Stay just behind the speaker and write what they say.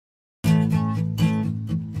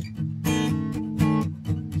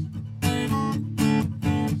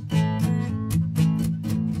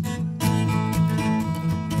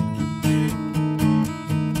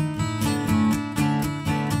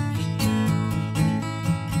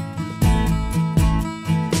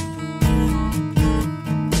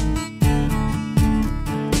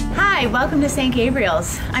welcome to St.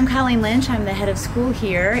 Gabriel's. I'm Colleen Lynch, I'm the head of school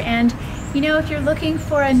here, and you know, if you're looking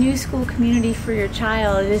for a new school community for your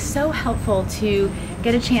child, it is so helpful to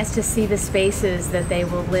get a chance to see the spaces that they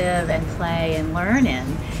will live and play and learn in.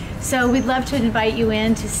 So we'd love to invite you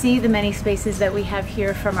in to see the many spaces that we have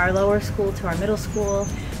here, from our lower school to our middle school,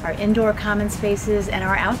 our indoor common spaces and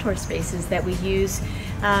our outdoor spaces that we use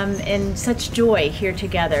in such joy here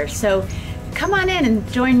together. So come on in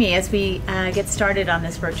and join me as we get started on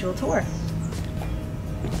this virtual tour.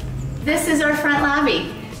 This is our front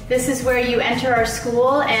lobby. This is where you enter our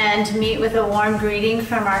school and meet with a warm greeting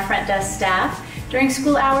from our front desk staff. During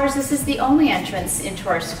school hours, this is the only entrance into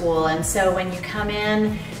our school, and so when you come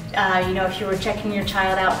in, you know, if you were checking your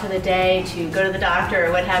child out for the day to go to the doctor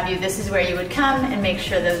or what have you, this is where you would come and make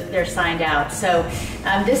sure that they're signed out. So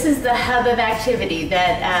this is the hub of activity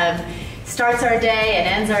that starts our day and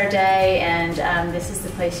ends our day, and this is the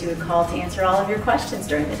place you would call to answer all of your questions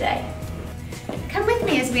during the day. Come with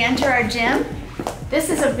me as we enter our gym. This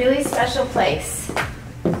is a really special place.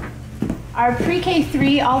 Our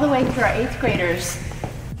pre-K3 all the way through our 8th graders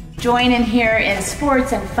join in here in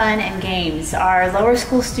sports and fun and games. Our lower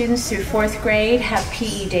school students through 4th grade have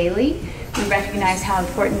PE daily. We recognize how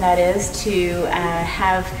important that is to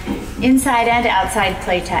have inside and outside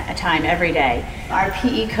play time every day. Our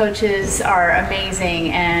PE coaches are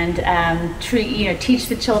amazing and teach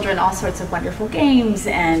the children all sorts of wonderful games,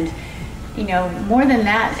 and you know, more than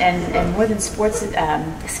that, and more than sports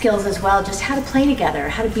skills as well, just how to play together,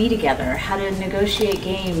 how to be together, how to negotiate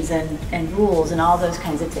games and rules and all those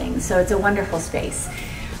kinds of things. So it's a wonderful space.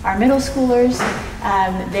 Our middle schoolers,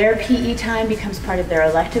 their PE time becomes part of their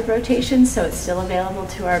elective rotation, so it's still available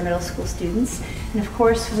to our middle school students. And of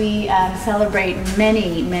course, we celebrate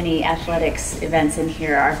many athletics events in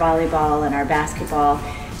here, our volleyball and our basketball,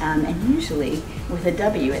 and usually with a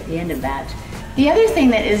W at the end of that. The other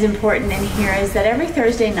thing that is important in here is that every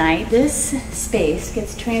Thursday night, this space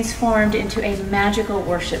gets transformed into a magical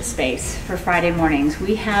worship space for Friday mornings.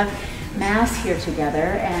 We have Mass here together,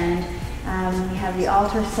 and we have the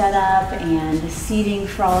altar set up and seating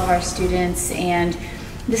for all of our students, and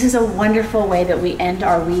this is a wonderful way that we end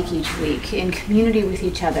our week each week in community with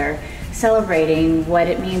each other, celebrating what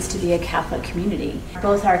it means to be a Catholic community.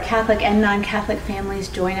 Both our Catholic and non-Catholic families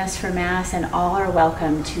join us for Mass, and all are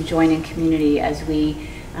welcome to join in community as we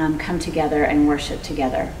come together and worship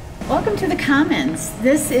together. Welcome to the Commons.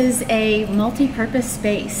 This is a multi-purpose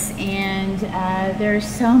space, and there's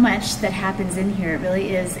so much that happens in here. It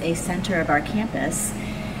really is a center of our campus.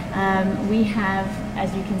 We have,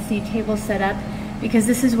 as you can see, tables set up because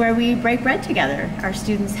this is where we break bread together. Our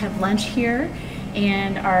students have lunch here,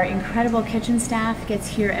 and our incredible kitchen staff gets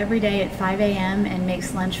here every day at 5 a.m. and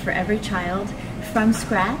makes lunch for every child from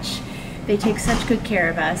scratch. They take such good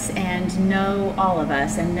care of us and know all of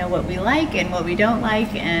us and know what we like and what we don't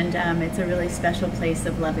like, and it's a really special place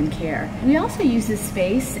of love and care. We also use this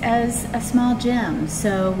space as a small gym,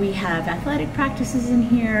 so we have athletic practices in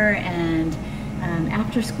here and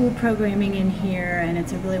after-school programming in here, and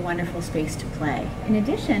it's a really wonderful space to play. In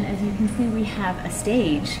addition, as you can see, we have a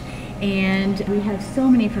stage, and we have so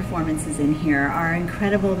many performances in here. Our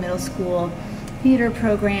incredible middle school theater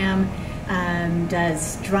program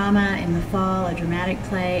does drama in the fall, a dramatic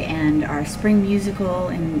play, and our spring musical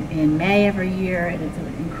in May every year, and it's an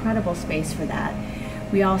incredible space for that.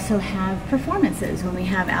 We also have performances. When we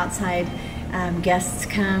have outside guests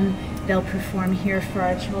come, they'll perform here for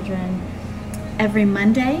our children. Every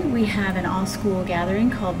Monday we have an all-school gathering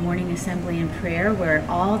called Morning Assembly and Prayer, where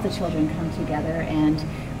all the children come together and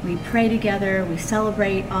we pray together, we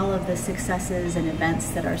celebrate all of the successes and events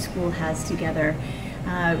that our school has together.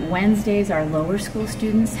 Wednesdays, our lower school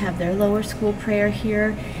students have their lower school prayer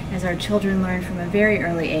here, as our children learn from a very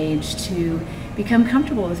early age to become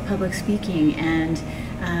comfortable with public speaking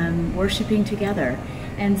and worshiping together.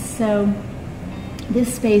 And so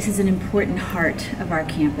this space is an important heart of our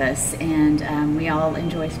campus, and we all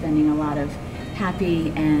enjoy spending a lot of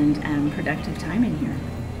happy and productive time in here.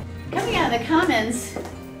 Coming out of the Commons,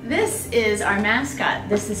 this is our mascot.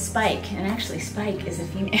 This is Spike, and actually Spike is a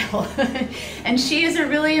female. And she is a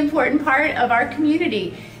really important part of our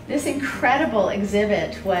community. This incredible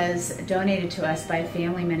exhibit was donated to us by a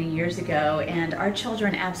family many years ago, and our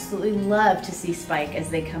children absolutely love to see Spike as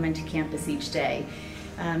they come into campus each day.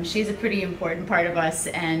 She's a pretty important part of us,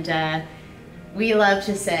 and we love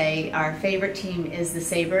to say our favorite team is the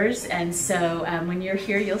Sabres, and so when you're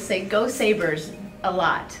here you'll say "Go Sabres" a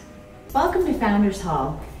lot. Welcome to Founders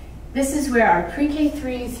Hall. This is where our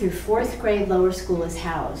pre-K3 through 4th grade lower school is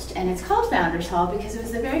housed, and it's called Founders Hall because it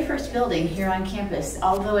was the very first building here on campus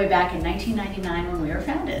all the way back in 1999 when we were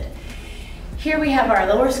founded. Here we have our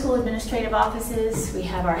lower school administrative offices. We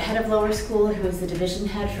have our head of lower school, who is the division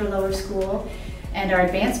head for lower school, and our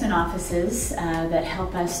advancement offices that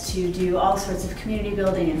help us to do all sorts of community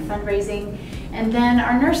building and fundraising, and then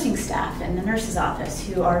our nursing staff and the nurse's office,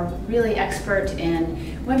 who are really expert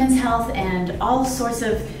in women's health and all sorts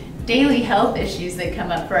of daily health issues that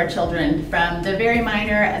come up for our children, from the very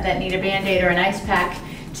minor that need a Band-Aid or an ice pack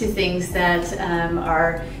to things that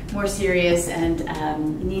are more serious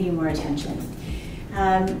and needing more attention.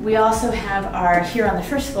 We also have here on the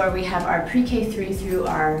first floor, we have our pre-K 3 through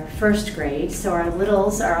our first grade. So our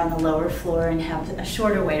littles are on the lower floor and have a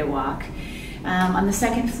shorter way to walk. On the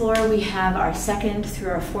second floor, we have our second through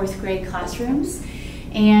our fourth grade classrooms.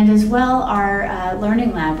 And as well our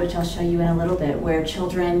learning lab, which I'll show you in a little bit, where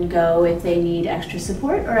children go if they need extra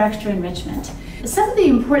support or extra enrichment. Some of the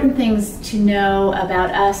important things to know about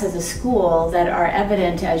us as a school that are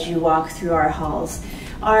evident as you walk through our halls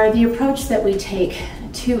are the approach that we take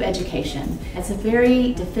to education. It's a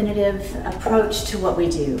very definitive approach to what we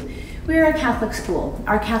do. We're a Catholic school.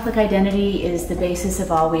 Our Catholic identity is the basis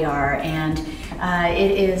of all we are, and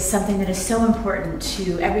it is something that is so important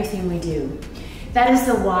to everything we do. That is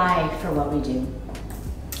the why for what we do.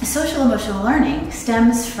 Social emotional learning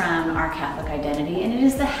stems from our Catholic identity, and it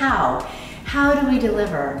is the how. How do we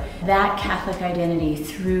deliver that Catholic identity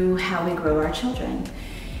through how we grow our children?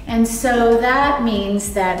 And so that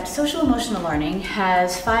means that social emotional learning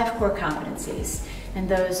has 5 core competencies, and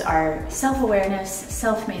those are self-awareness,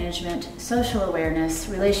 self-management, social awareness,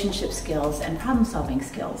 relationship skills, and problem-solving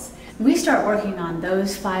skills. We start working on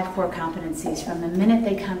those 5 core competencies from the minute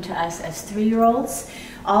they come to us as 3-year-olds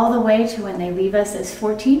all the way to when they leave us as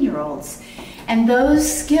 14-year-olds. And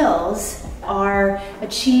those skills are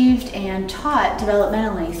achieved and taught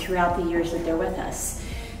developmentally throughout the years that they're with us.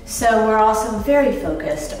 So we're also very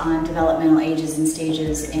focused on developmental ages and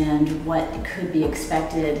stages and what could be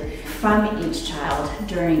expected from each child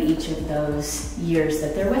during each of those years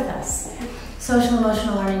that they're with us. Social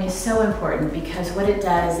emotional learning is so important because what it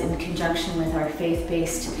does in conjunction with our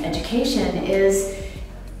faith-based education is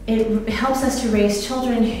it helps us to raise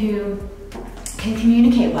children who can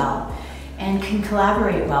communicate well and can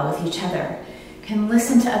collaborate well with each other, can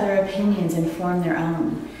listen to other opinions and form their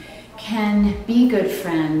own, can be good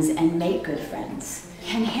friends and make good friends,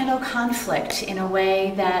 can handle conflict in a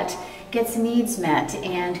way that gets needs met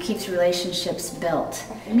and keeps relationships built.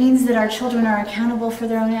 It means that our children are accountable for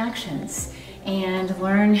their own actions and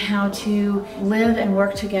learn how to live and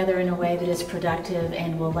work together in a way that is productive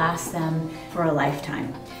and will last them for a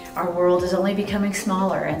lifetime. Our world is only becoming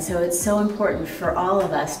smaller, and so it's so important for all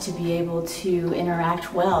of us to be able to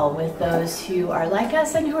interact well with those who are like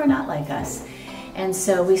us and who are not like us. And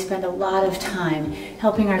so we spend a lot of time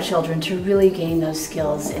helping our children to really gain those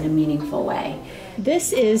skills in a meaningful way.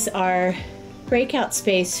 This is our breakout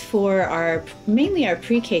space for mainly our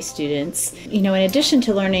pre-K students. You know, in addition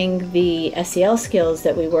to learning the SEL skills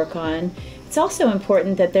that we work on, it's also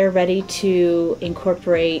important that they're ready to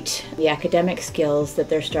incorporate the academic skills that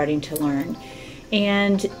they're starting to learn.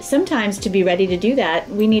 And sometimes to be ready to do that,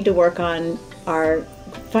 we need to work on our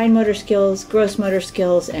fine motor skills, gross motor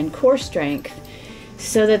skills, and core strength,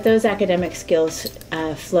 so that those academic skills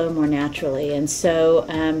flow more naturally. And so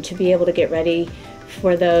to be able to get ready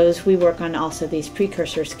for those, we work on also these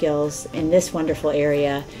precursor skills in this wonderful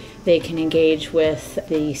area. They can engage with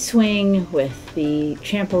the swing, with the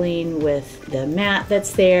trampoline, with the mat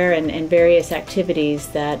that's there, and various activities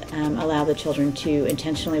that allow the children to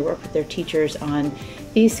intentionally work with their teachers on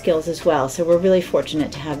these skills as well. So we're really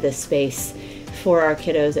fortunate to have this space for our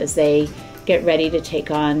kiddos as they get ready to take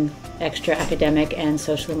on extra academic and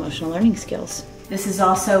social emotional learning skills. This is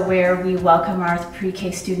also where we welcome our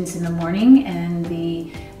pre-K students in the morning in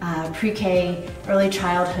the pre-K early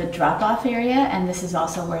childhood drop-off area, and this is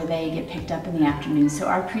also where they get picked up in the afternoon. So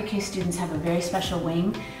our pre-K students have a very special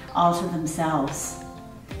wing all to themselves.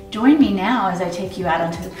 Join me now as I take you out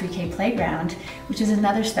onto the pre-K playground, which is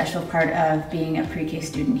another special part of being a pre-K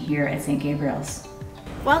student here at St. Gabriel's.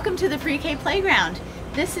 Welcome to the pre-K playground.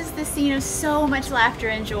 This is the scene of so much laughter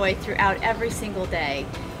and joy throughout every single day.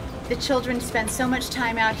 The children spend so much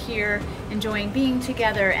time out here enjoying being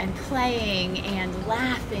together and playing and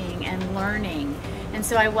laughing and learning. And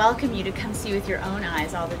so I welcome you to come see with your own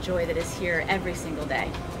eyes all the joy that is here every single day.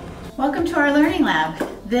 Welcome to our Learning Lab.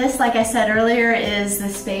 This, like I said earlier, is the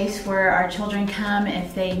space where our children come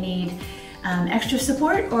if they need extra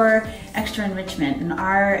support or extra enrichment. And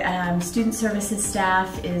our student services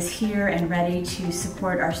staff is here and ready to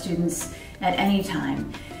support our students at any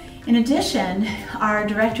time. In addition, our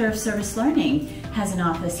Director of Service Learning has an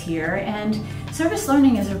office here, and service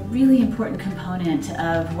learning is a really important component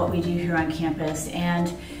of what we do here on campus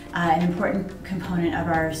and an important component of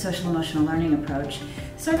our social emotional learning approach.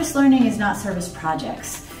 Service learning is not service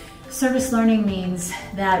projects. Service learning means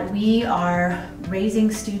that we are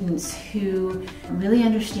raising students who really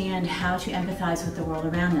understand how to empathize with the world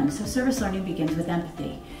around them. So service learning begins with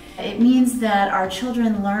empathy. It means that our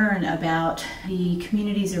children learn about the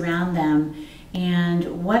communities around them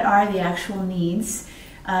and what are the actual needs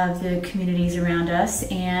of the communities around us,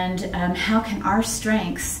 and how can our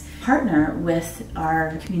strengths partner with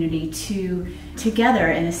our community to together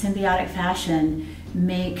in a symbiotic fashion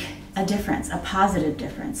make a difference, a positive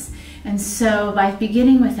difference. And so by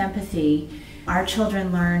beginning with empathy, our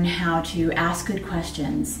children learn how to ask good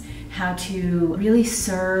questions, how to really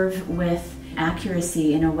serve with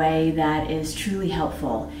accuracy in a way that is truly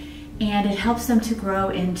helpful. And it helps them to grow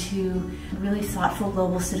into really thoughtful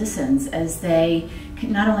global citizens as they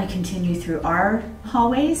not only continue through our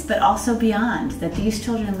hallways, but also beyond, that these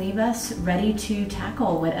children leave us ready to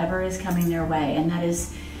tackle whatever is coming their way. And that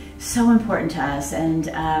is so important to us, and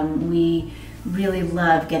we really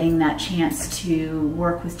love getting that chance to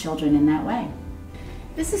work with children in that way.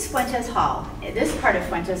 This is Fuentes Hall. This part of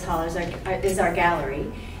Fuentes Hall is our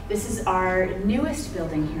gallery. This is our newest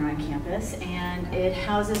building here on campus, and it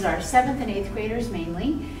houses our 7th and 8th graders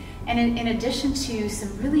mainly. And in addition to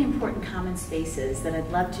some really important common spaces that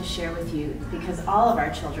I'd love to share with you, because all of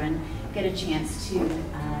our children get a chance to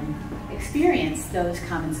experience those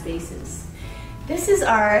common spaces. This is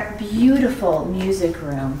our beautiful music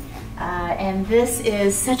room, and this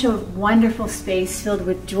is such a wonderful space filled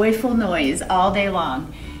with joyful noise all day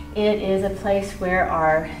long. It is a place where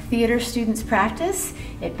our theater students practice.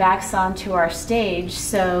 It backs onto our stage,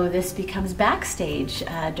 so this becomes backstage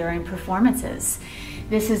during performances.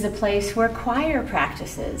 This is a place where choir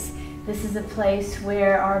practices. This is a place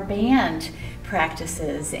where our band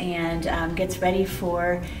practices and gets ready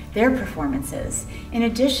for their performances. In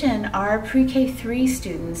addition, our pre-K 3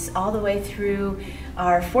 students all the way through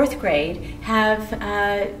our 4th grade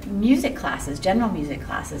have music classes, general music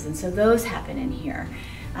classes, and so those happen in here.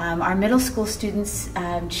 Our middle school students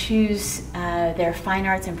choose their fine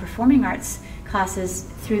arts and performing arts classes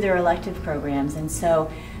through their elective programs, and so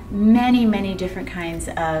many different kinds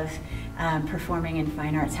of performing and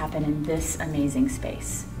fine arts happen in this amazing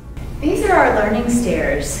space. These are our learning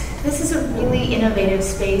stairs. This is a really innovative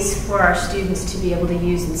space for our students to be able to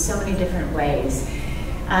use in so many different ways.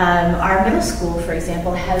 Our middle school, for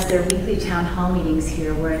example, has their weekly town hall meetings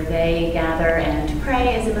here where they gather and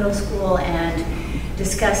pray as a middle school and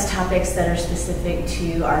discuss topics that are specific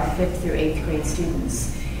to our 5th through 8th grade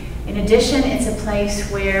students. In addition, it's a place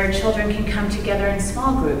where children can come together in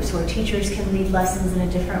small groups, where teachers can lead lessons in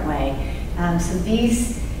a different way. So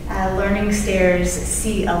these learning stairs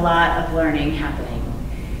see a lot of learning happening.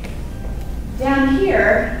 Down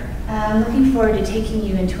here, I'm looking forward to taking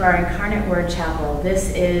you into our Incarnate Word Chapel.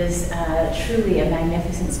 This is truly a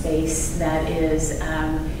magnificent space that is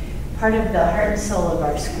part of the heart and soul of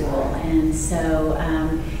our school, and so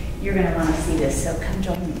you're going to want to see this, so come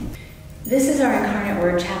join me. This is our Incarnate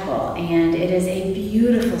Word Chapel, and it is a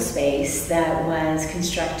beautiful space that was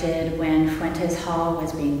constructed when Fuentes Hall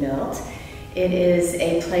was being built. It is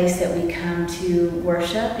a place that we come to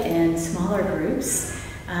worship in smaller groups,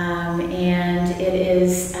 and it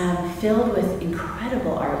is filled with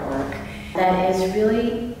incredible artwork that is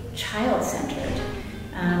really child-centered.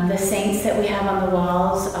 The saints that we have on the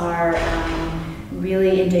walls are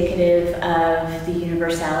really indicative of the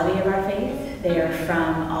universality of our faith. They are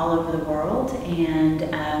from all over the world, and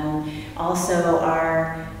also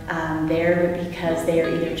are there because they are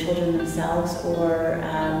either children themselves or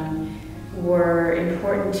were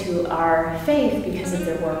important to our faith because of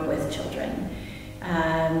their work with children.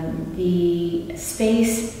 The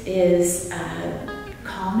space is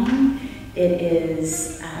calming, it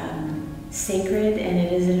is sacred, and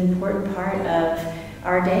it is an important part of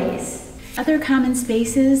our days. Other common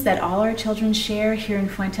spaces that all our children share here in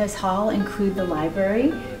Fuentes Hall include the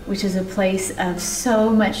library, which is a place of so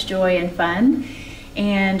much joy and fun,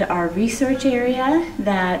 and our research area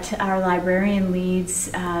that our librarian leads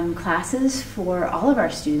classes for all of our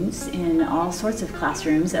students in all sorts of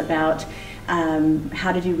classrooms about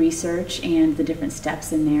how to do research and the different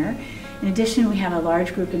steps in there. In addition, we have a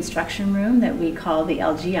large group instruction room that we call the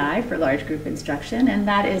LGI for large group instruction, and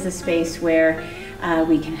that is a space where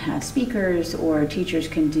we can have speakers or teachers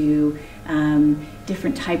can do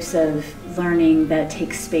different types of learning that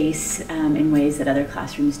take space in ways that other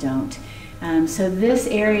classrooms don't. So this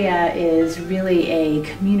area is really a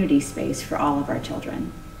community space for all of our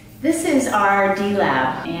children. This is our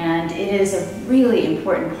D-Lab, and it is a really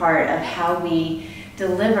important part of how we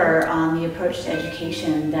deliver on the approach to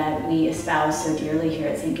education that we espouse so dearly here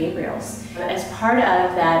at St. Gabriel's. As part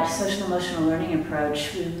of that social emotional learning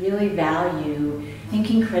approach, we really value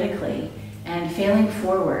thinking critically and failing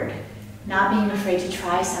forward, not being afraid to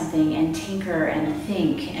try something and tinker and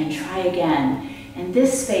think and try again. And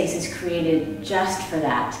this space is created just for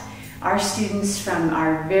that. Our students, from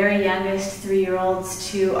our very youngest 3-year-olds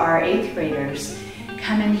to our 8th graders,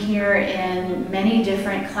 come in here in many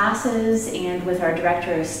different classes and with our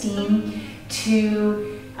director of STEAM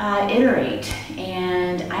to iterate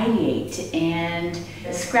and ideate and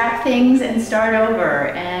scrap things and start over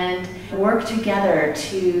and work together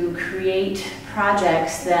to create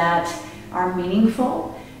projects that are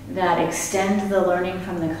meaningful, that extend the learning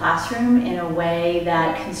from the classroom in a way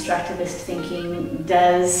that constructivist thinking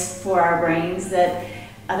does for our brains that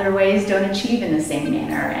other ways don't achieve in the same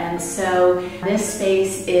manner. And so this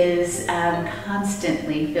space is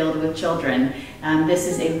constantly filled with children. This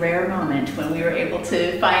is a rare moment when we were able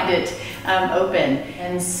to find it open.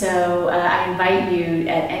 And so I invite you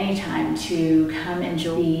at any time to come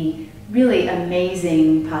enjoy the really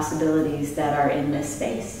amazing possibilities that are in this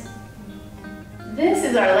space. This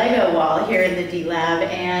is our Lego wall here in the D-Lab,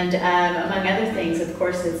 and among other things, of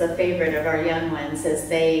course, it's a favorite of our young ones as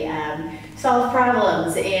they solve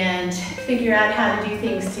problems and figure out how to do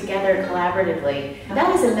things together collaboratively.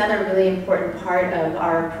 That is another really important part of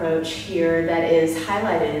our approach here that is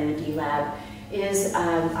highlighted in the D-Lab is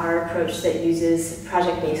our approach that uses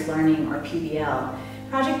project-based learning, or PBL.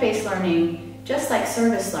 Project-based learning, just like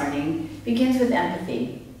service learning, begins with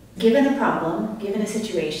empathy. Given a problem, given a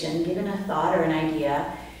situation, given a thought or an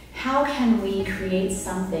idea, how can we create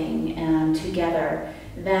something together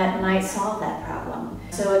that might solve that problem?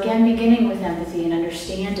 So again, beginning with empathy and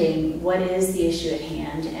understanding what is the issue at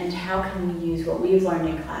hand and how can we use what we've learned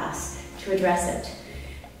in class to address it.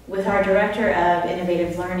 With our Director of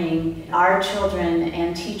Innovative Learning, our children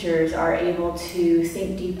and teachers are able to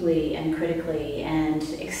think deeply and critically and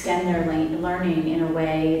extend their learning in a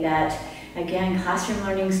way that, again, classroom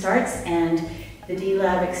learning starts and the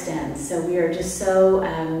D-Lab extends. So we are just so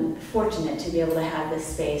fortunate to be able to have this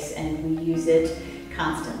space, and we use it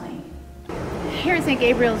constantly. Here at St.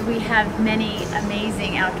 Gabriel's, we have many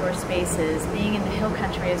amazing outdoor spaces. Being in the hill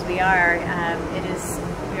country as we are,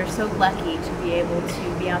 we are so lucky to be able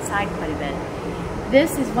to be outside quite a bit.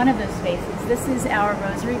 This is one of those spaces. This is our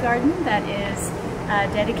rosary garden that is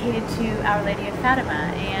dedicated to Our Lady of Fatima,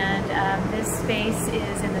 and this space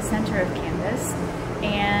is in the center of campus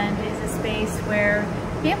and is a space where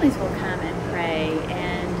families will come and pray,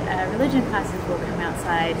 and religion classes will come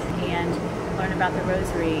outside and learn about the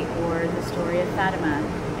rosary or the story of Fatima.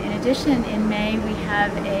 In addition, in May we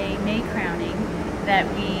have a May crowning that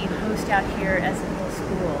we host out here as a middle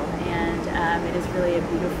school, and it is really a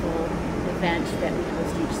beautiful event that we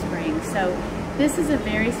host each spring. So this is a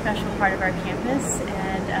very special part of our campus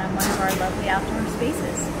and one of our lovely outdoor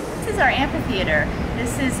spaces. This is our amphitheater.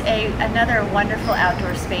 This is another wonderful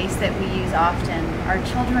outdoor space that we use often. Our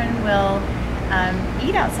children will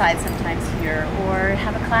eat outside sometimes here, or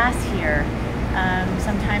have a class here.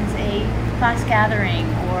 Sometimes a class gathering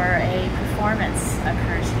or a performance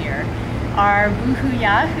occurs here. Our Boohoo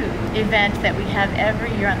Yahoo event that we have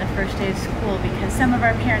every year on the first day of school, because some of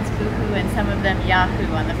our parents boohoo and some of them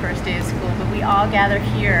Yahoo on the first day of school, but we all gather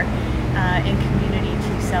here in community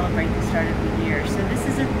to celebrate the start of the year. So this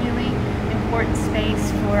is a really important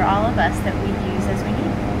space for all of us that we use as we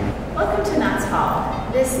need. Welcome to Knott's Hall.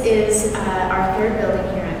 This is our third building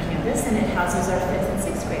here on campus, and it houses our 5th and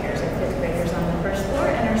 6th graders. Our 5th graders on the first floor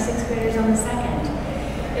and our 6th graders on the second.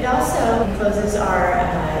 It also encloses our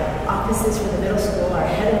offices for the middle school. Our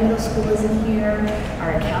head of middle school is in here,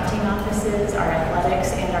 our accounting offices, our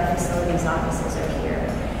athletics, and our facilities offices are here.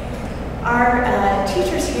 Our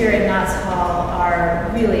teachers here in Knott's Hall are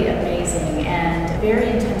really amazing and very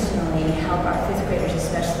intentionally help our 5th graders,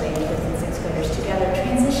 especially 5th and 6th graders, together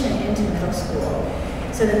transition into middle school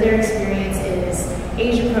so that their experience is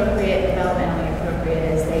age-appropriate, developmentally appropriate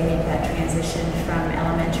as they make that transition from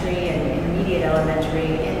elementary and intermediate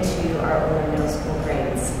elementary into our older middle school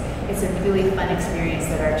grades. It's a really fun experience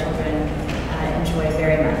that our children enjoy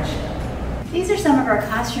very much. These are some of our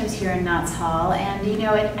classrooms here in Knott's Hall, and you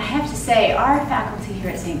know, I have to say, our faculty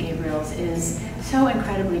here at St. Gabriel's is so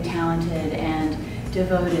incredibly talented and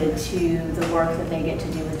devoted to the work that they get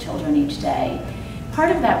to do with children each day.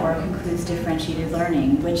 Part of that work includes differentiated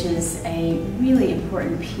learning, which is a really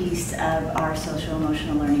important piece of our social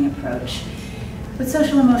emotional learning approach. What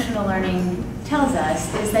social emotional learning tells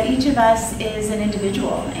us is that each of us is an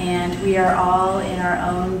individual, and we are all in our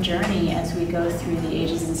own journey as we go through the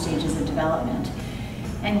ages and stages of development.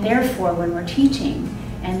 And therefore, when we're teaching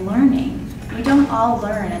and learning, we don't all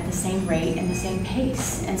learn at the same rate and the same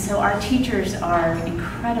pace. And so our teachers are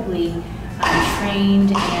incredibly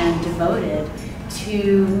trained and devoted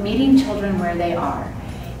to meeting children where they are.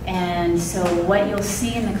 And so what you'll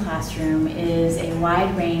see in the classroom is a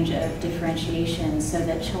wide range of differentiation so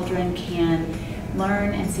that children can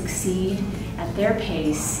learn and succeed at their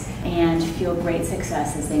pace and feel great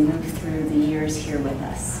success as they move through the years here with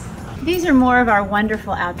us. These are more of our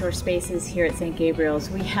wonderful outdoor spaces here at St. Gabriel's.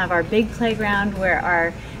 We have our big playground where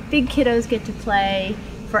our big kiddos get to play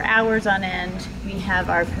for hours on end. We have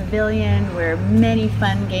our pavilion where many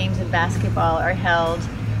fun games of basketball are held.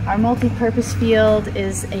 Our multi-purpose field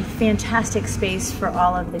is a fantastic space for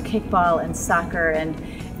all of the kickball and soccer and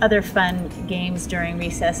other fun games during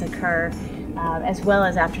recess occur, as well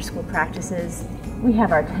as after-school practices. We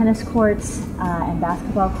have our tennis courts and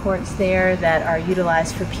basketball courts there that are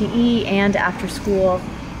utilized for PE and after school.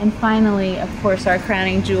 And finally, of course, our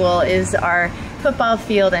crowning jewel is our football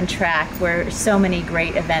field and track where so many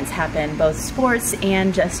great events happen, both sports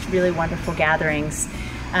and just really wonderful gatherings.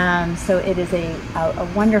 So it is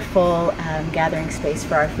a wonderful gathering space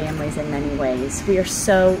for our families in many ways. We are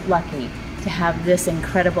so lucky to have this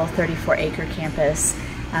incredible 34-acre campus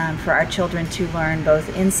for our children to learn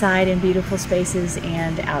both inside in beautiful spaces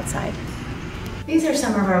and outside. These are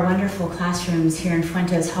some of our wonderful classrooms here in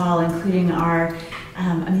Fuentes Hall, including our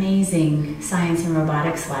amazing science and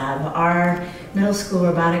robotics lab. Our middle school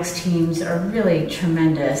robotics teams are really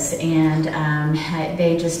tremendous, and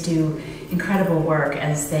they just do incredible work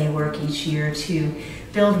as they work each year to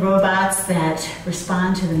build robots that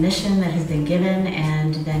respond to the mission that has been given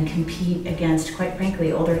and then compete against, quite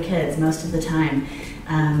frankly, older kids most of the time.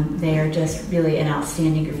 They are just really an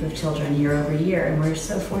outstanding group of children year over year, and we're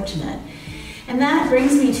so fortunate. And that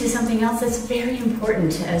brings me to something else that's very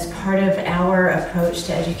important as part of our approach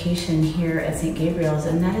to education here at St. Gabriel's,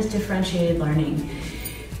 and that is differentiated learning.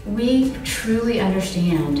 We truly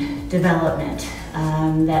understand development,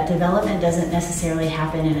 that development doesn't necessarily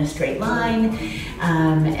happen in a straight line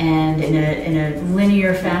and in a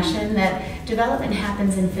linear fashion, that development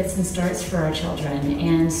happens in fits and starts for our children.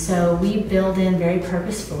 And so we build in very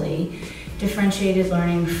purposefully differentiated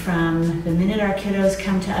learning from the minute our kiddos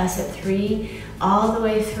come to us at 3 all the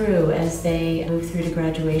way through as they move through to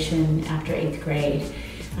graduation after 8th grade.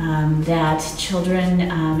 That children,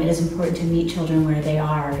 it is important to meet children where they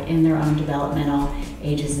are in their own developmental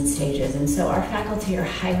ages and stages. And so our faculty are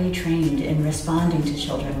highly trained in responding to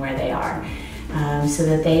children where they are so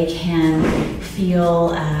that they can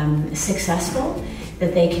feel successful,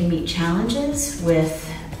 that they can meet challenges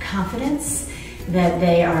with confidence, that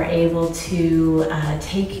they are able to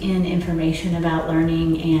take in information about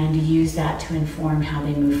learning and use that to inform how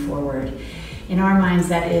they move forward. In our minds,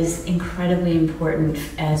 that is incredibly important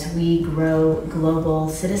as we grow global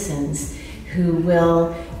citizens who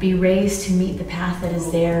will be raised to meet the path that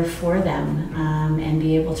is there for them and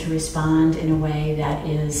be able to respond in a way that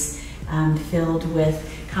is filled with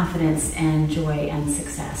confidence and joy and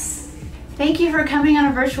success. Thank you for coming on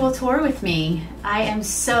a virtual tour with me. I am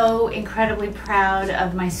so incredibly proud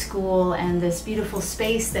of my school and this beautiful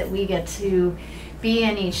space that we get to be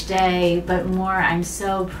in each day, but more, I'm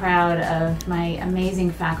so proud of my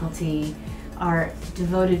amazing faculty, our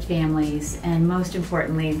devoted families, and most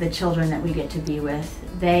importantly, the children that we get to be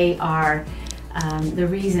with. They are the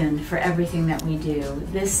reason for everything that we do.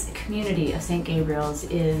 This community of St. Gabriel's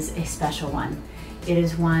is a special one. It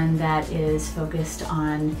is one that is focused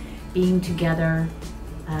on being together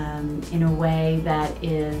in a way that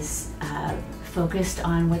is focused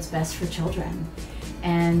on what's best for children.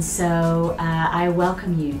 And so I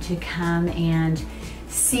welcome you to come and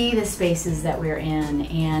see the spaces that we're in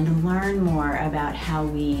and learn more about how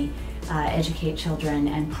we educate children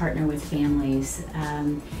and partner with families.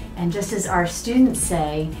 And just as our students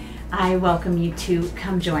say, I welcome you to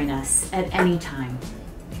come join us at any time.